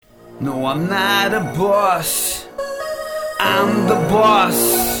No, I'm not a boss. I'm the boss.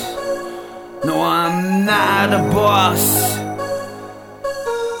 No, I'm not a boss.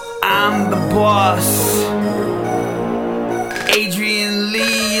 I'm the boss. Adrian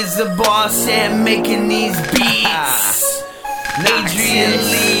Lee is the boss at making these beats. Adrian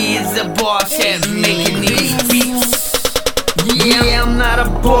Lee is the boss at making these beats. Yeah, I'm not a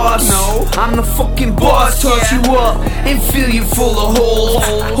boss. No, I'm the fucking boss. Toss you up and fill you full of holes.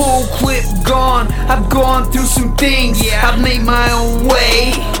 Whole clip gone. I've gone through some things. I've made my own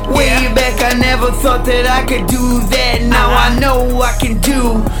way. Way back, I never thought that I could do that. Now I know I can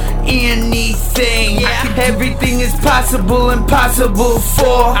do anything. Everything is possible, impossible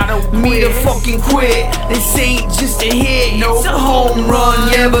for me to fucking quit. This ain't just a hit, it's a home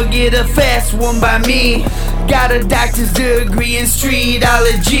run. You ever get a fast one by me? Got a doctor's degree in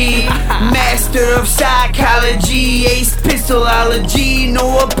streetology, master of psychology, ace pistolology,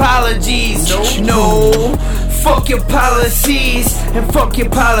 no apologies. No, fuck your policies and fuck your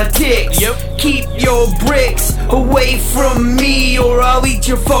politics. Keep your bricks away from me or I'll eat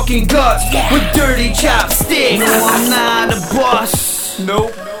your fucking guts with dirty chopsticks. No, I'm not a boss.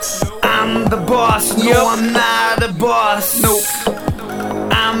 Nope. I'm the boss. No, I'm not a boss. Nope.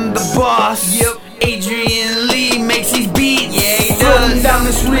 I'm the boss. Yep. Adrian Lee makes these beats. Yeah, he does. Down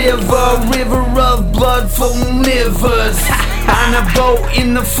this river of blood flowing livers. On a boat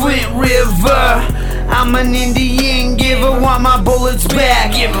in the Flint River. I'm an Indian giver, want my bullets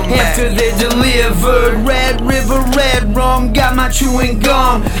back after they're delivered. Red River, red rum, got my chewing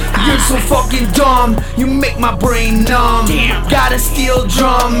gum. You're so fucking dumb, you make my brain numb. Got a steel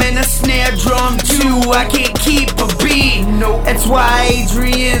drum and a snare drum too. I can't keep a beat. That's why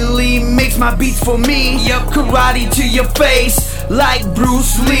Adrian Lee makes my beats for me. Karate to your face like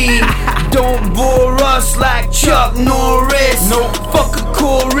Bruce Lee. Don't bore us like Chuck Norris. Fuck a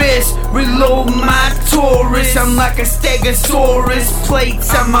chorus, reload my Taurus. I'm like a stegosaurus,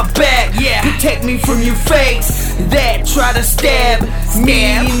 plates on my back. Protect me from you fakes that try to stab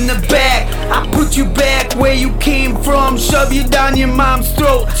me in the back. I put you back where you came from, shove you down your mom's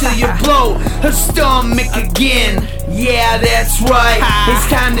throat till you blow her stomach again. Yeah, that's right, it's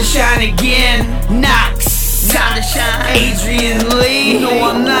time to shine again. Nox, time to shine. Adrian Lee. No,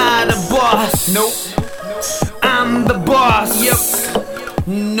 I'm not a boss. Nope. I'm the boss.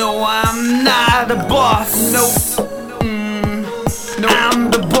 No, I'm not a boss. Nope. I'm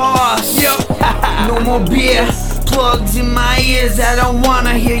the boss. No more beer plugs in my ears. I don't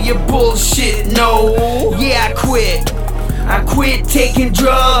wanna hear your bullshit. No. Yeah, I quit taking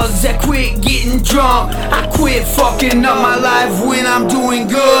drugs, I quit getting drunk, I quit fucking up my life when I'm doing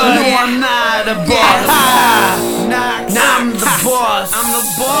good. No, I'm not a boss. I'm the boss. I'm the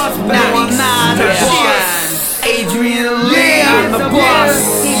boss, but no, I'm not a boss. Adrian Lee, I'm the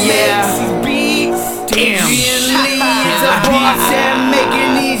boss. Adrian Lee is a boss at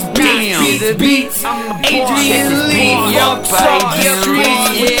making these beats. Adrian Lee, fuck your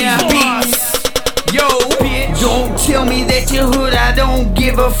beats. Yo, bitch, don't tell me that you're hood, I don't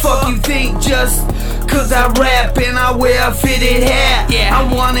give a fuck. You think just cause I rap and I wear a fitted hat, I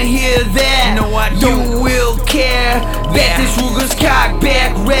wanna hear that. No, I don't. You will care that this Ruger's cocked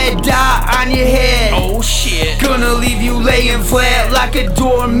back, red dot on your head. Oh shit. Gonna leave you laying flat like a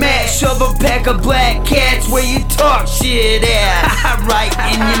doormat. Shove a pack of black cats where you talk shit at. Right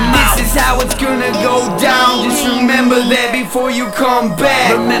in your mouth. This is how it's gonna go down. Just remember that before you come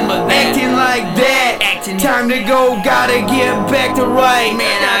back. Remember that. Acting like that. Time to go, gotta get back to right.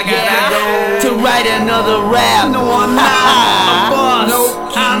 Man, I gotta go to write another rap. No, I'm not a boss. Nope,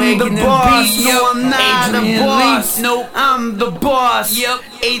 I'm the boss. No, I'm not a boss. Nope, I'm the boss.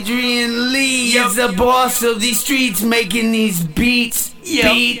 Adrian Lee is the boss of these streets, making these beats.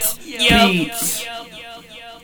 Beats.